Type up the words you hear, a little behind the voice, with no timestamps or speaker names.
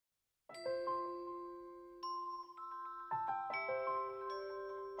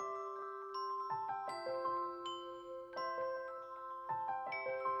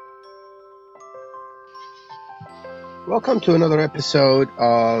Welcome to another episode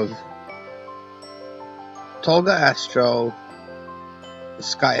of Tolga Astro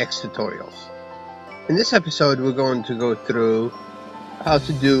SkyX tutorials. In this episode, we're going to go through how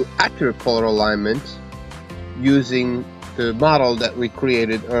to do accurate polar alignment using the model that we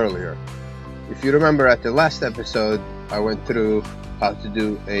created earlier. If you remember at the last episode, I went through how to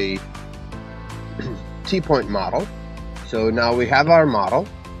do a T-point model. So now we have our model.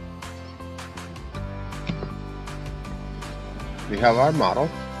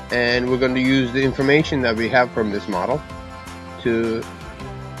 And we're going to use the information that we have from this model to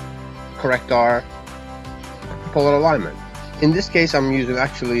correct our polar alignment. In this case, I'm using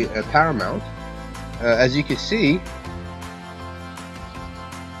actually a paramount. As you can see,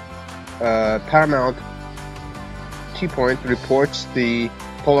 paramount T-point reports the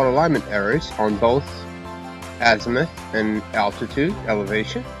polar alignment errors on both azimuth and altitude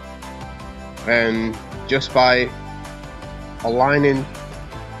elevation, and just by aligning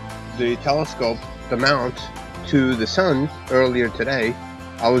the telescope, the mount, to the sun earlier today,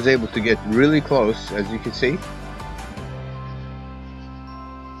 I was able to get really close, as you can see.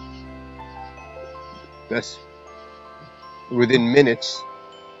 That's within minutes,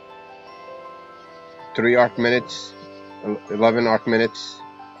 3 arc minutes, 11 arc minutes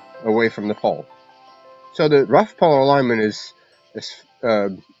away from the pole. So the rough polar alignment is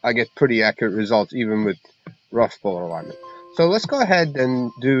I get pretty accurate results even with rough polar alignment. So let's go ahead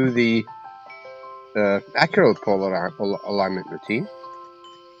and do the accurate polar alignment routine.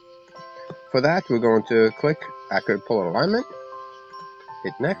 For that, we're going to click accurate polar alignment,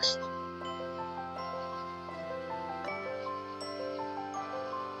 hit next.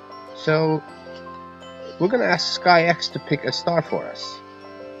 So we're going to ask SkyX to pick a star for us.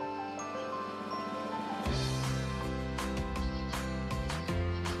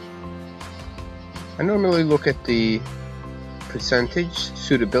 I normally look at the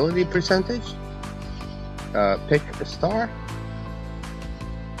suitability percentage, pick a star,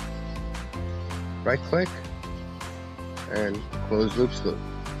 right click, and close loop slew.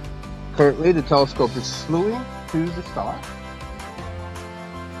 Currently the telescope is slewing to the star.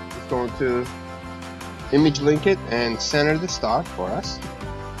 It's going to image link it and center the star for us.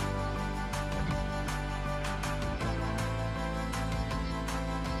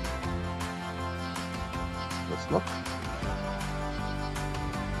 Let's look.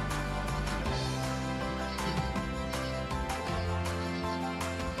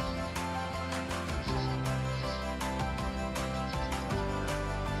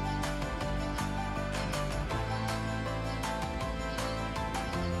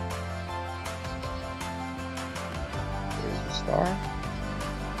 Star.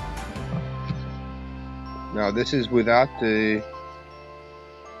 Now this is without the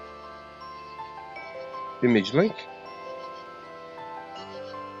image link.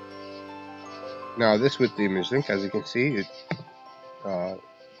 Now this with the image link, as you can see, it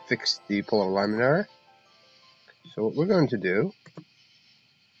fixed the polar alignment error. So what we're going to do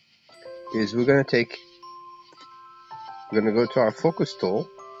is we're going to go to our focus tool,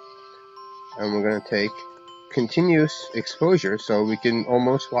 and we're going to take continuous exposure so we can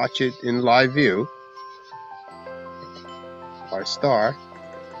almost watch it in live view, our star,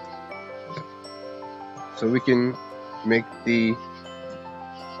 so we can make the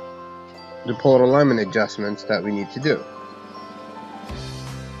polar alignment adjustments that we need to do.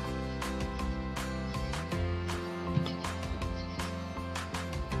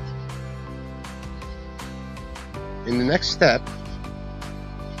 In the next step,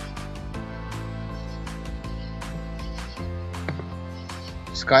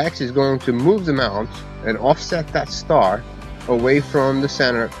 SkyX is going to move the mount and offset that star away from the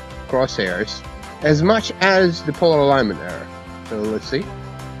center crosshairs as much as the polar alignment error. So let's see.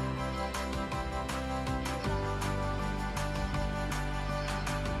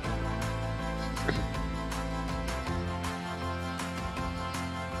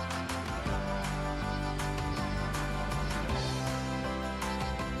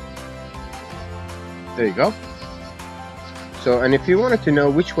 There you go. So, and if you wanted to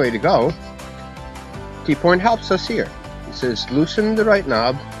know which way to go, T-point helps us here. It says loosen the right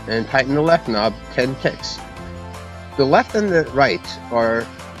knob and tighten the left knob 10 ticks. The left and the right are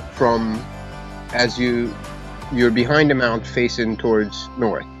from as you're behind the mount facing towards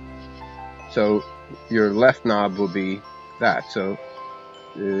north. So your left knob will be that. So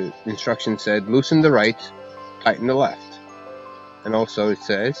the instruction said loosen the right, tighten the left. And also it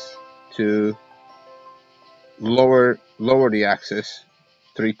says to lower the axis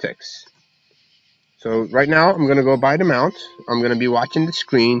 3 ticks. So right now I'm going to go by the mount. I'm going to be watching the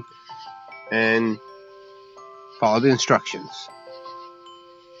screen, and follow the instructions.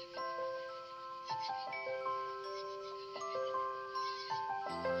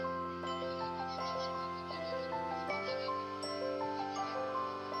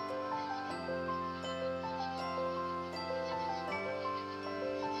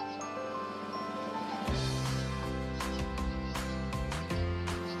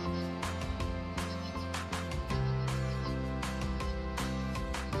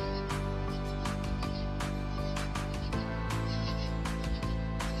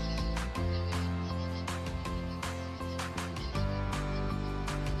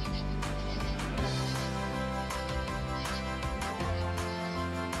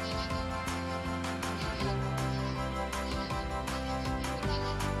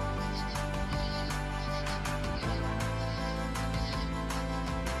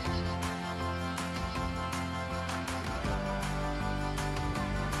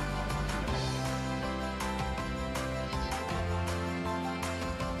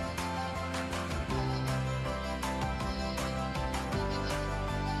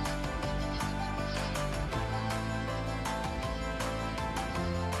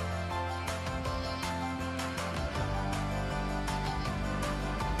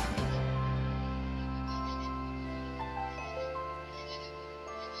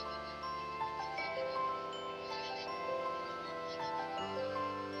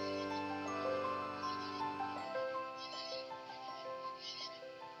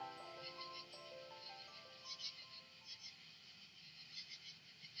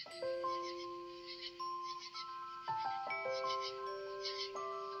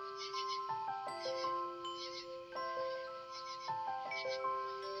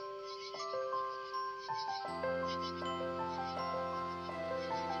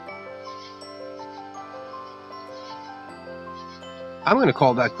 I'm going to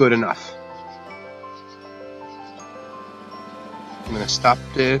call that good enough. I'm going to stop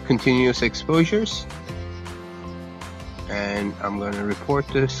the continuous exposures, and I'm going to report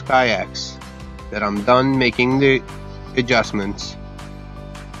to SkyX that I'm done making the adjustments,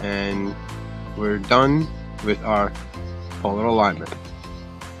 and we're done with our polar alignment.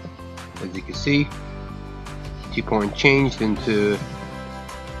 As you can see, T-point changed into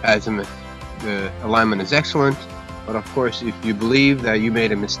azimuth. The alignment is excellent, but of course, if you believe that you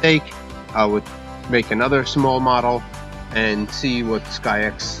made a mistake, I would make another small model and see what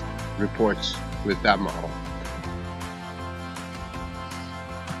SkyX reports with that model.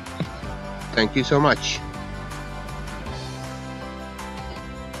 Thank you so much.